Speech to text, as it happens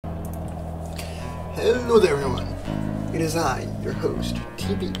Hello there everyone, it is I, your host,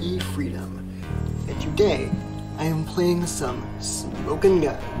 TBE Freedom, and today I am playing some Smokin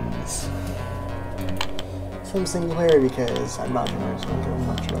guns. Some single player because I'm not doing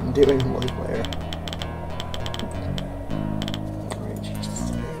much of I'm doing multiplayer. Alright, change the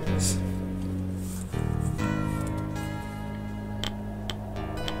settings.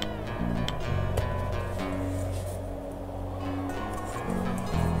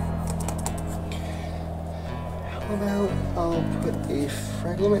 How about I'll put a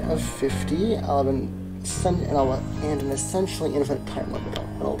frag limit of 50, I'll have an essentially infinite time limit,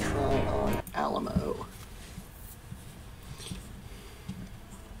 but I'll try on Alamo.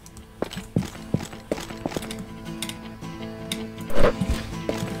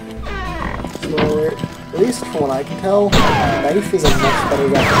 So, at least from what I can tell, knife is a much better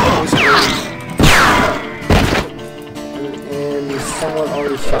weapon, and someone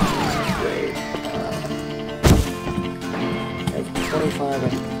already shot me, which is great. I have 25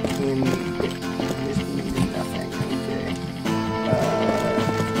 and this means nothing. Okay.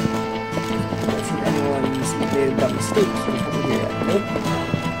 Let's see if anyone's made a dumb mistake in coming here yet. Nope.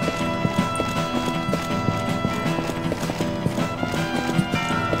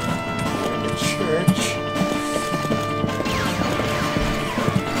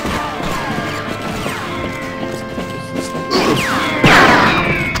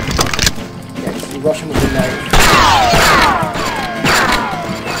 Rush him with the knife.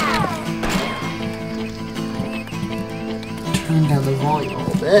 Turn down the volume a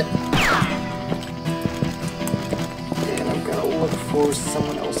little bit. And I'm gonna look for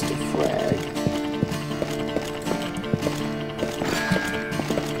someone else to frag.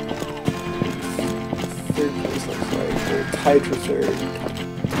 Third place looks like they're tied for third.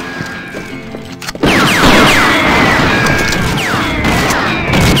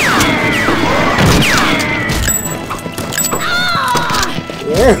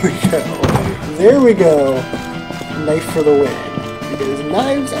 There we go. There we go. Knife for the win. Because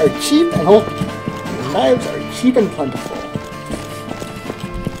knives are cheap and plentiful.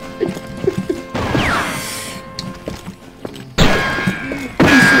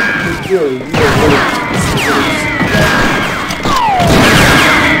 really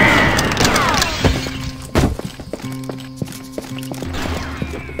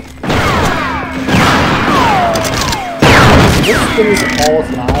This is all with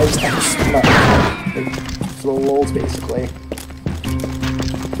knives and smut. For the lulz, basically.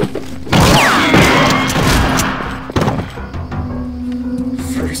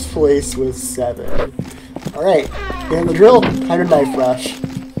 First place with 7. Alright, getting the drill, time to knife rush.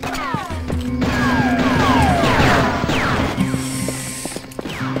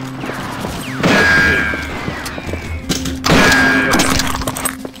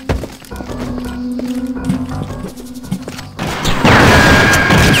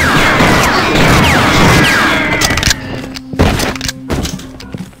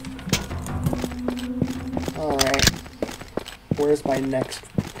 Where's my next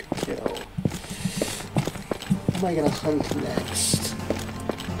kill? Who am I gonna hunt next?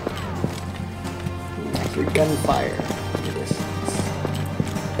 I hear gunfire in the distance.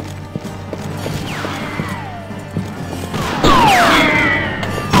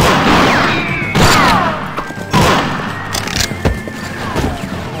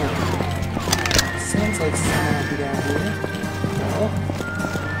 Sounds like someone will be down here. No.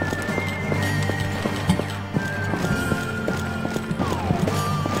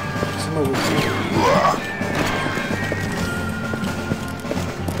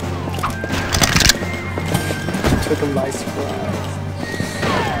 Took him by surprise.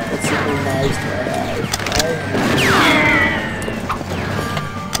 Let's see how many knives do I have.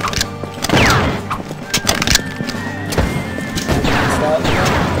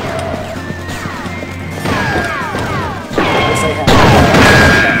 Yes, I have.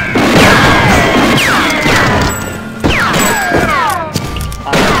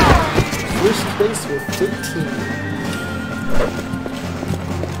 First place with 13.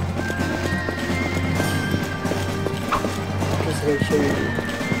 Make sure you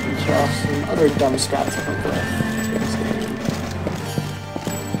reach off some other dumb scraps from the game.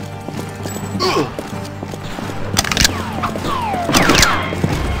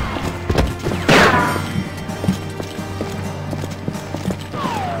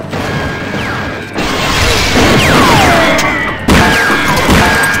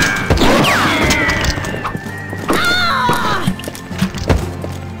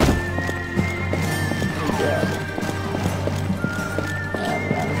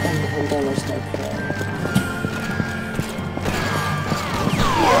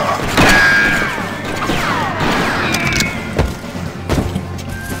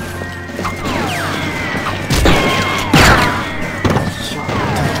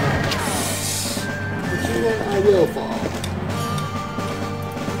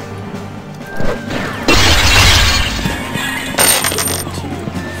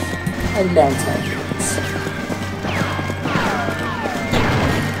 and down tangents.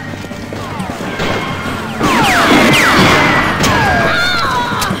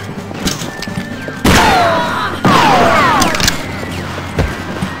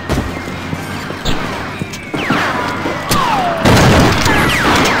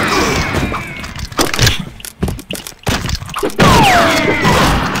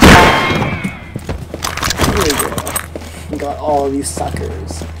 Got all of these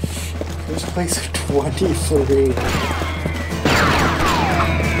suckers. First place of 23.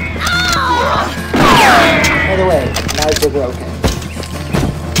 By the way, knives are broken.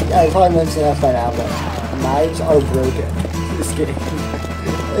 Yeah, I probably mentioned that by now, but knives are broken. Just kidding.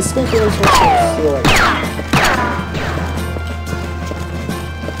 Especially when it's so short.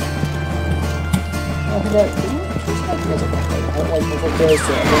 I don't like the there's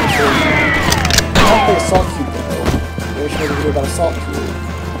I don't play Assault Cube though. We're sure to hear about Assault Cube.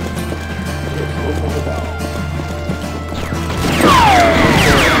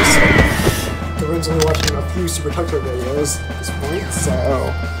 Everyone's only watching a few Super Tucker videos at this point, so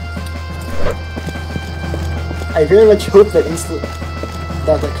I very much hope that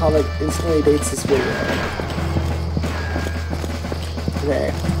the comic instantly dates this video.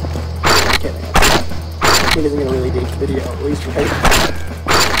 Okay. I'm kidding. It isn't gonna really date the video, at least right.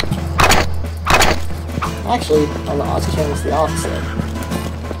 Actually, on the Aussie channel it's the opposite.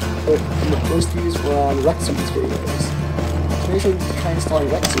 But most views were on Rexy's videos. So maybe I should try installing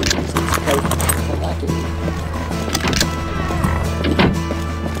Rexy and see how that can be.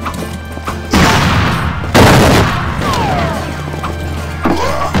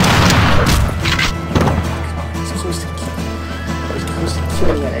 I'm supposed to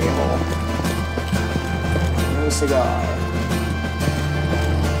kill that a-hole. No cigar.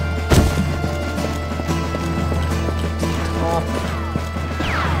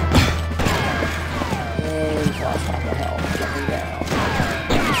 And cross top of hell, jumping down.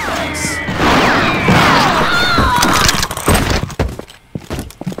 Nice.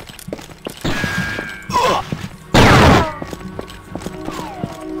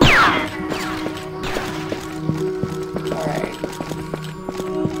 Alright.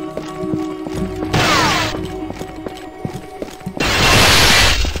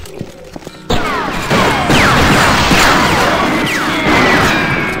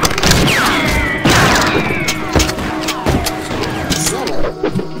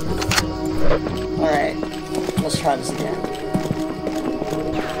 Alright, let's try this again.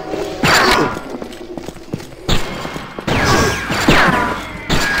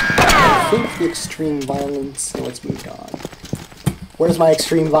 I think the extreme violence. No, it's moved on. Where's my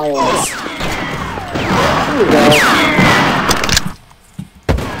extreme violence? Here we go.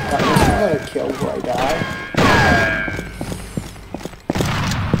 That was another kill before I die.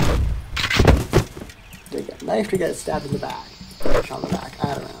 Did I get knifed or get stabbed in the back? Push on the back,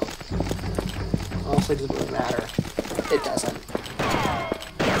 I don't know. Honestly, it doesn't really matter. It doesn't.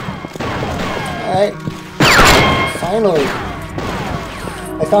 Alright. Finally.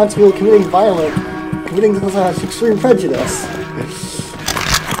 I found people committing this has extreme prejudice.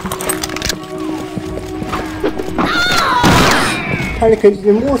 Trying to create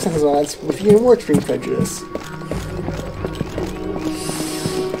even more sense of violence with even more extreme prejudice.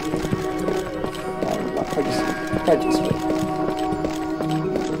 Not prejudice, but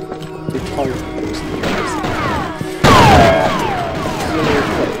retarded.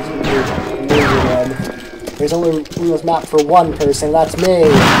 There's only rules mapped for one person, that's me!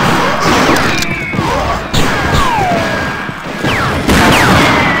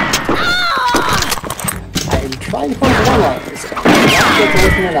 I'm trying to find one-liners. I'm not sure if they're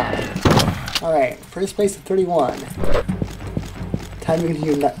working or not. Alright, first place at 31. Time to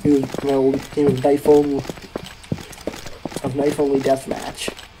continue my old game of knife-only deathmatch.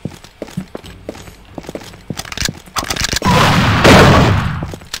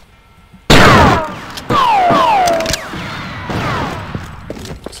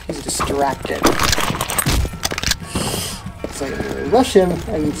 Distracted. So I'm gonna rush him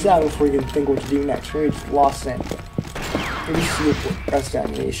and sit down before he can think what to do next. Maybe just lost him. Maybe see rest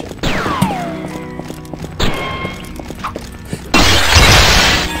animation.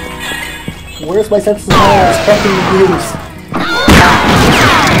 Where's my sense of smell? It's fucking used.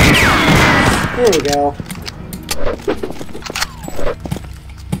 There we go.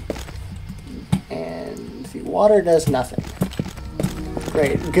 And the water does nothing.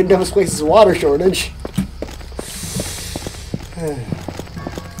 Great. Good enough place is a water shortage.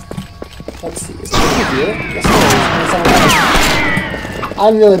 Let's see. Is it here? Yes,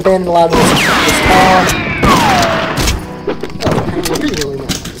 I'm the only abandoned allowed in this town. Oh, I'm really not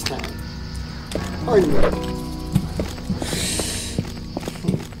this time. Pardon me.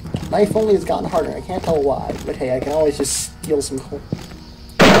 Knife only has gotten harder. I can't tell why, but hey, I can always just steal some coal.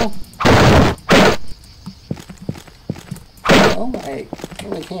 No, I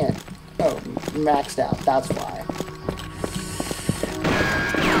really can't. Oh, maxed out. That's why.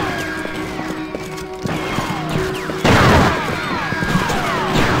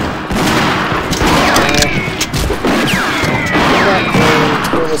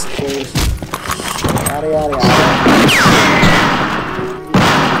 Yada yada yada.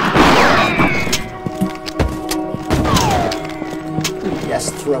 Yes,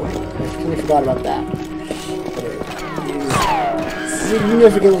 throwing. I completely forgot about that. But it is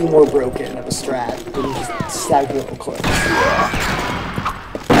significantly more broken of a strat than just stacking little clips.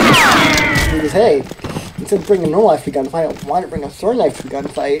 Because hey, instead of bringing a normal knife to gunfight, why not bring a throwing knife to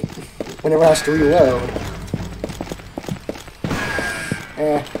gunfight whenever it has to reload?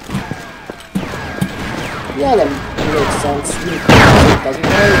 Yeah, that makes sense. It doesn't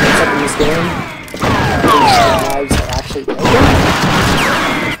really, except in this game. Knives are actually broken.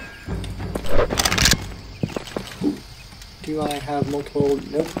 Do I have multiple?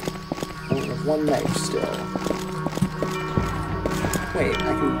 Nope. I only have one knife still. Wait,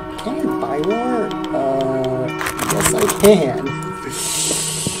 can I buy more? Yes I can.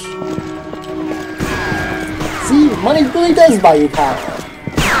 See, money really does buy you power.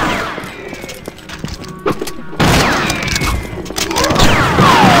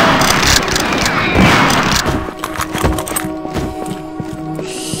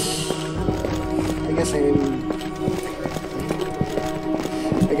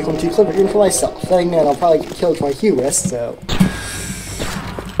 I'm too clever even for myself. Then again, I'll probably get killed for my hubris, so...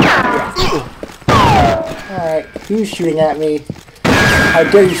 Yeah. Alright, who's shooting at me? How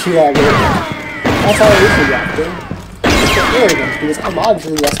dare you shoot at me? That's how I usually reacting. It's so arrogant, because I'm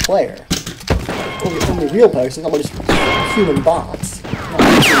obviously the best player. Only real players, since I'm just human bots.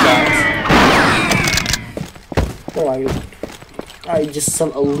 Not human bots. What am I just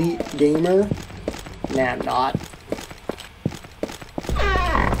some elite gamer? Nah, I'm not.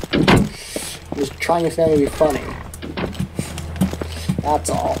 Just trying to find to be funny. That's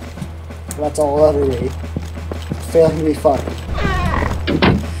all. That's all I'll ever be. Failing to be funny.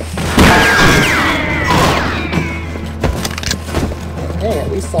 Hey,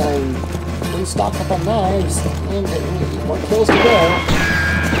 at least I'm really stocked up on knives and 8 more kills to go.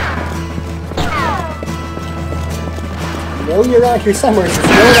 I know you're out here somewhere since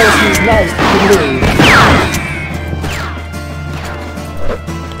no one else uses knives to me.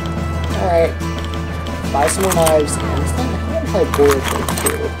 Alright. Buy some more knives, and this time I'm gonna try boilerplate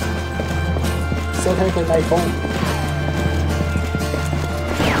too. Still technically knife only.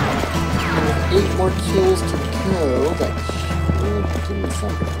 And with 8 more kills to go, that should give me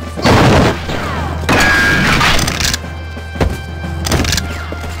something.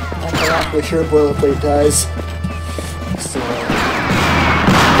 Not exactly sure boilerplate does. So,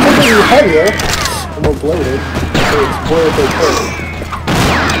 it's getting heavier and more bloated, so it's boilerplate code.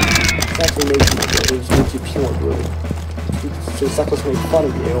 Actually makes you good. It just makes you pure blue. So Suckless make fun of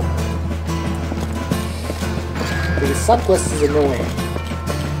you. Because Suckless is annoying.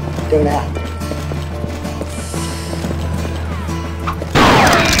 Don't happen.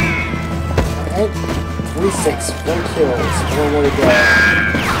 Alright. 46. 4 kills. 1 more to go.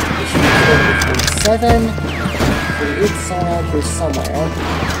 This should be 47. 48 somewhere out here somewhere.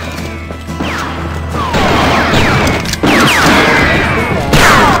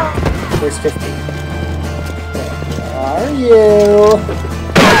 Where's 50? Where are you?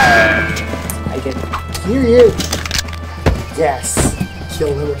 I can hear you. Yes.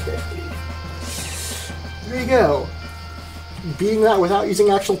 Kill number 50. There you go. Beating that without using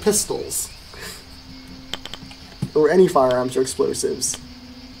actual pistols. Or any firearms or explosives.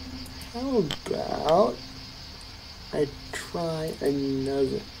 How about I try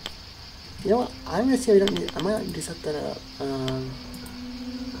another? You know what? I'm gonna see if I don't need. I might need to set that up.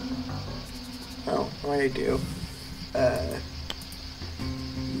 Oh, what do I do?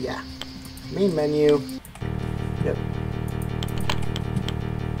 Yeah. Main menu. Yep.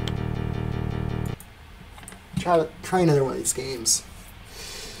 Try another one of these games.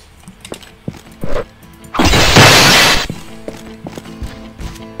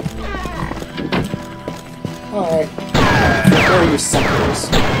 Alright. Where are you suckers?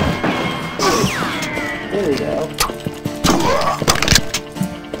 There we go.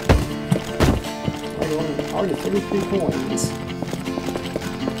 Already 33 coins.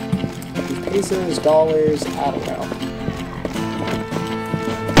 Pesos, dollars, I don't know.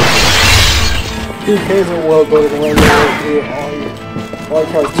 Who cares what world building when you're all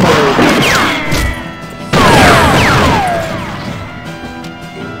your cards totally.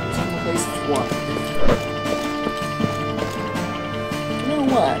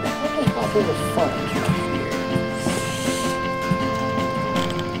 know what? I think I have a little fun here.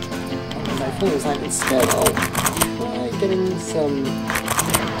 My phone is like, instead, I'll try getting some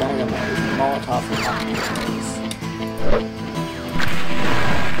dynamite, Molotov, and cocktails.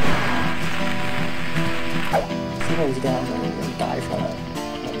 Sometimes down there and die for that.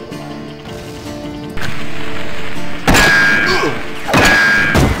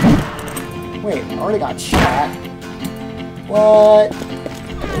 Wait, I already got shot. What?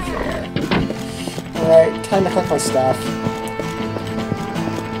 Okay. Alright, time to collect my stuff.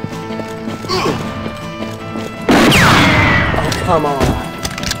 Oh, come on.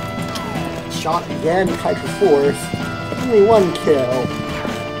 Shot again, tied for fourth. Only one kill.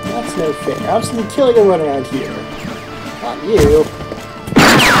 That's no fair. I'm just gonna kill everyone around here. Not you. You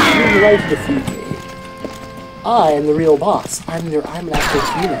have the right to defeat me. I am the real boss. I'm an actual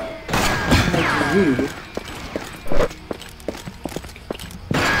human. Like you.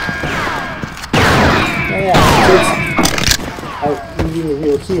 Oh yeah, out being the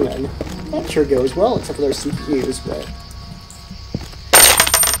real human. That sure goes well, except for their CPUs, but...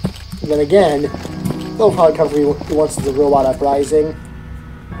 And then again, they'll probably come for me once the robot uprising.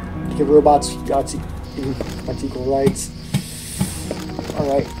 To give robots equal rights.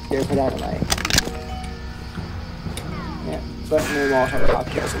 Alright, there's my dynamite. Yeah, but no Molotov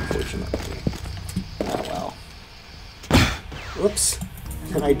cocktails, unfortunately. Oh well. Whoops.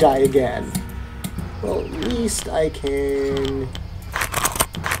 And I die again. Well, at least I can...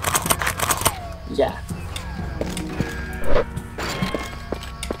 Yeah.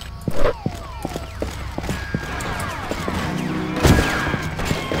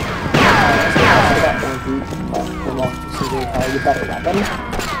 The better weapon.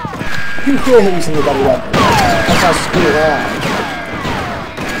 You feel him using the better weapon. That's how screw around.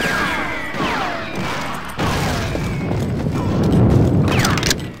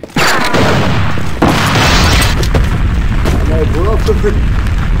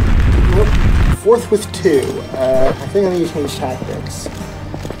 We're fourth with 2. I think I need to change tactics.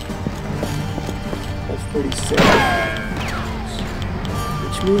 That's pretty sick.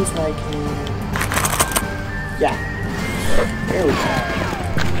 Which means I can... Yeah. There we go.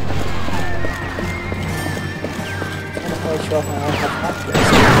 I'm not quite sure if I have tactics.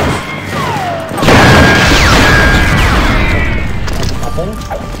 Nothing.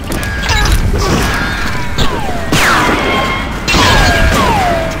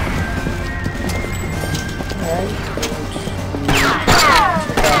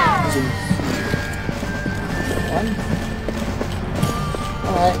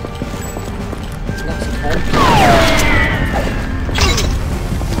 Alright. Next attempt.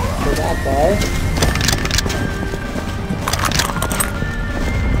 For that guy.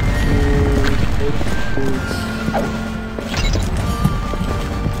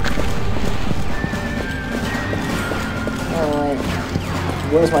 Alright.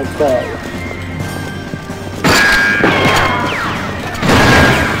 Where's my bow?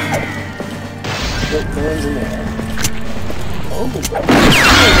 Yep, no one's in there. Oh,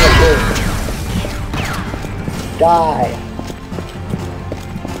 die.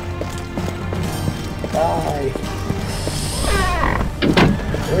 Die.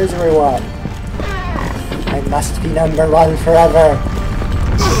 Where's everyone? I must be #1 forever.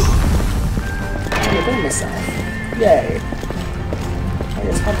 I'm gonna burn myself. Yay. I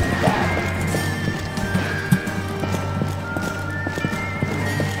just have to die.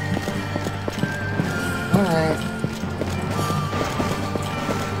 Alright.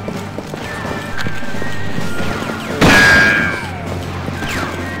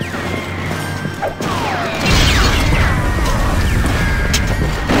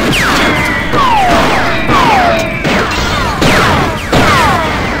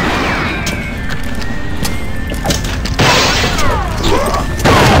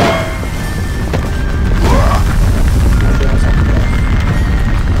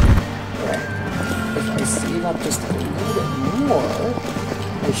 Just a little bit more,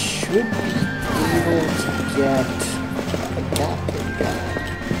 I should be able to get a adapting gun.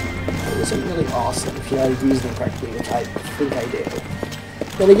 It wasn't really awesome if you know how to use them correctly, which I think I do.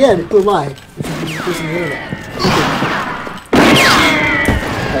 Then again, who am I? If you doesn't know that.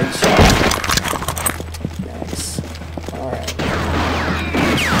 Headshot. Nice. Alright.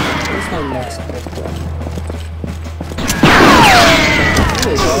 Where's my next victim?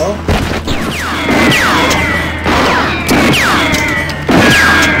 There we go.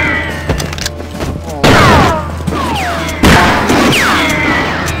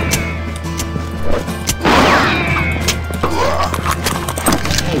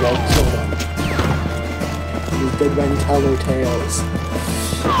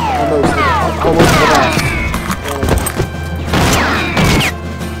 almost enough.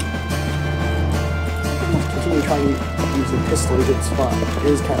 Continue trying to use the pistol, it's fun. It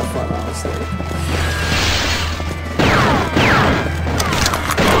is kind of fun, honestly.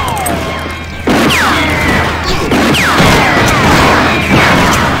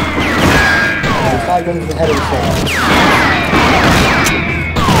 I'll try going to the head of the tail.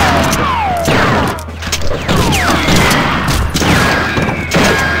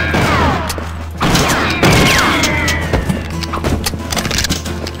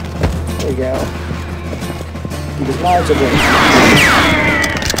 There we go. He does not have to win.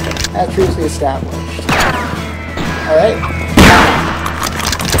 As previously established. Alright.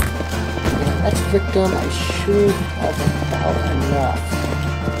 Next victim, I should have about enough.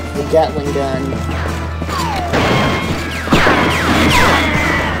 The Gatling gun.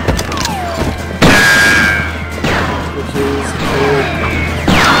 Which is a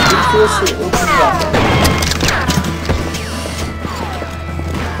ridiculously open weapon.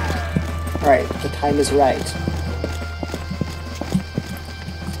 Alright, the time is right.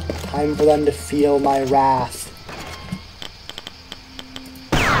 Time for them to feel my wrath.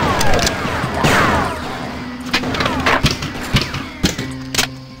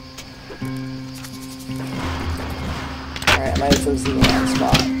 Alright, I might have chosen the wrong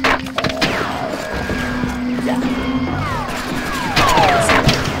spot. Yeah.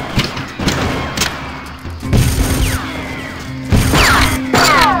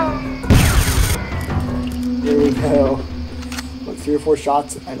 There we go. Like 3 or 4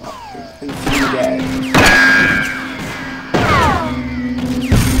 shots and 3 dead.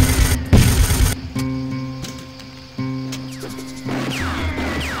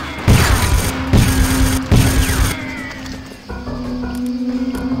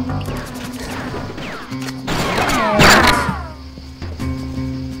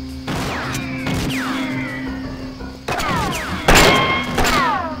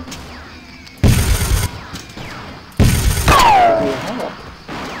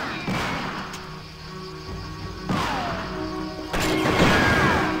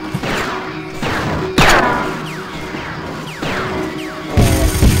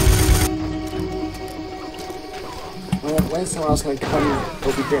 When is someone else going to come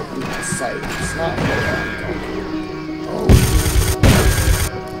over here from the site? It's not there. Oh.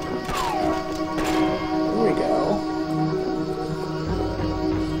 There we go.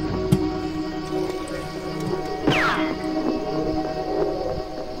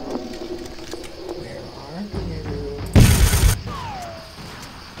 Where are you?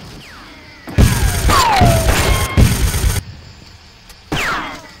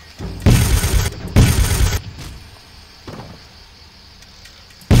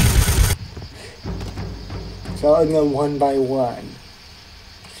 Killing them one by one.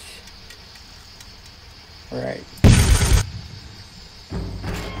 Alright.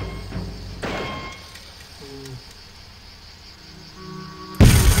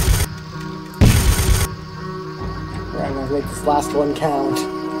 Alright, I'm gonna make this last one count.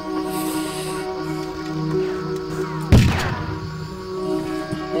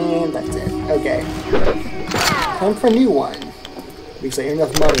 And that's it. Okay. Time for a new one. Because I earned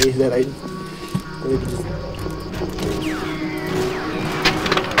enough money that I really just...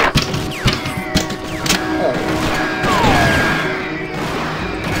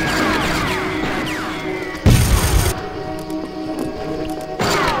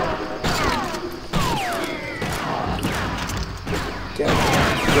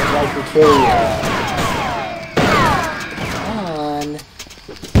 Get right to kill you. Come on.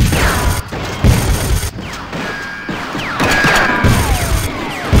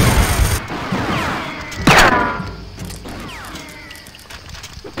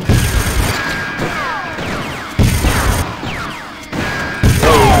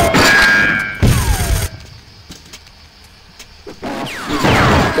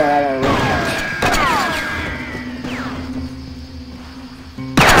 Got out of range.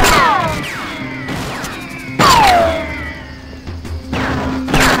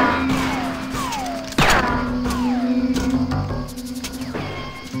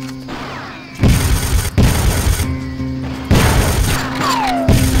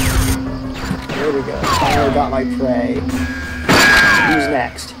 There we go. Finally got my prey. Who's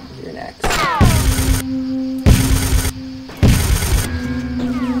next? You're next.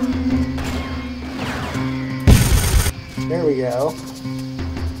 There we go.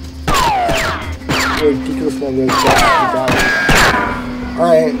 Ridiculous number of shots.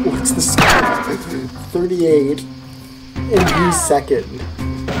 Alright, what's the score? 38. And who's second?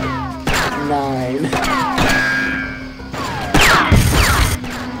 9.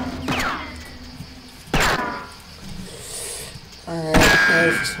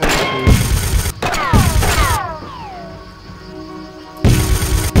 Just one, two.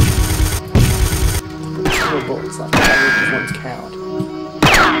 There's 4 bullets left. I make these ones count.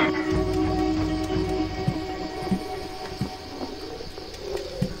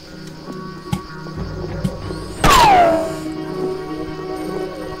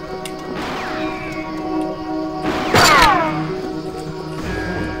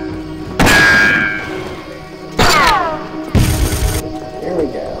 There we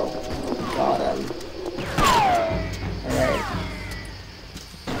go. Got him. Alright.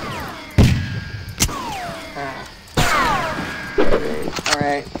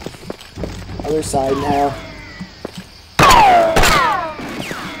 Alright. Other side now.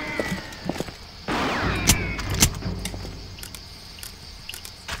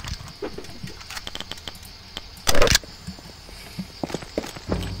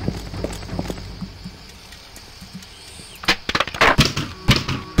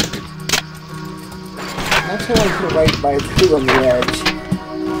 Actually, I put it right by two on the edge.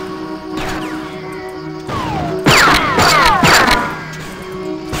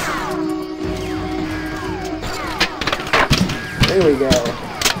 There we go.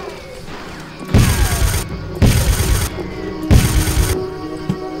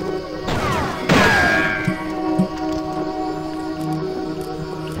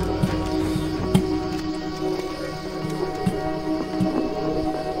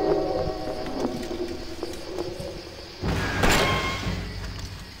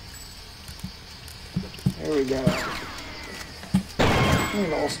 There we go.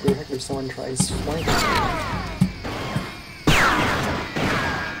 And also go heck if someone tries flanking.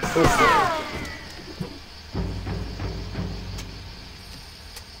 Hopefully.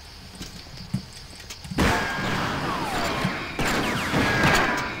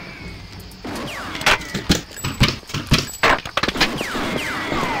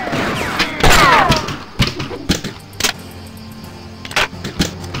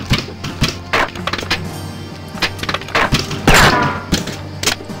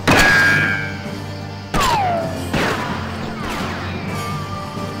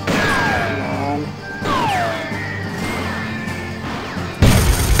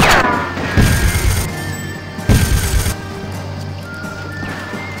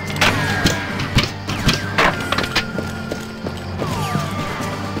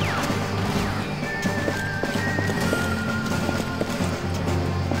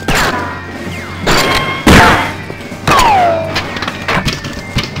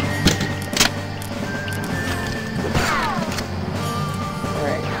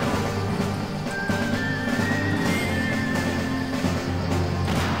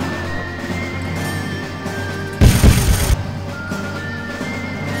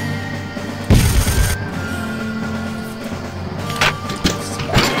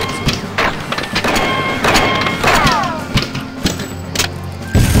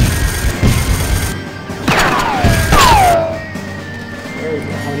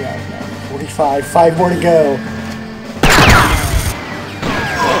 Five more to go. 4,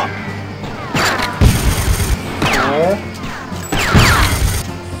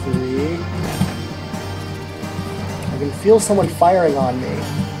 3. I can feel someone firing on me.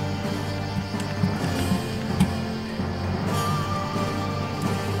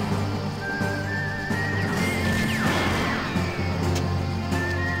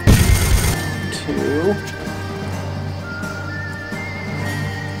 2.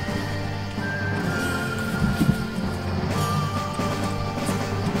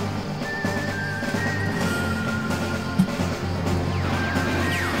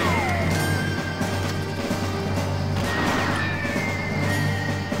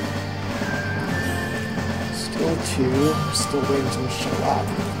 Still waiting for them to show up.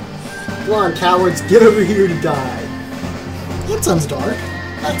 Come on, cowards, get over here to die. That sounds dark.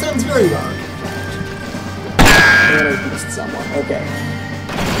 That sounds very dark. And I beast someone. Okay.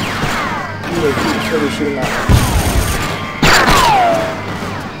 Keep sure we're shooting at them.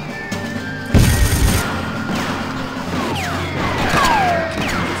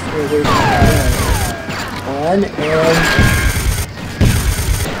 1 and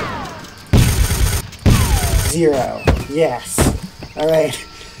 0. Yes. Alright.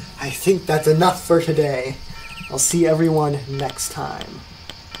 I think that's enough for today. I'll see everyone next time.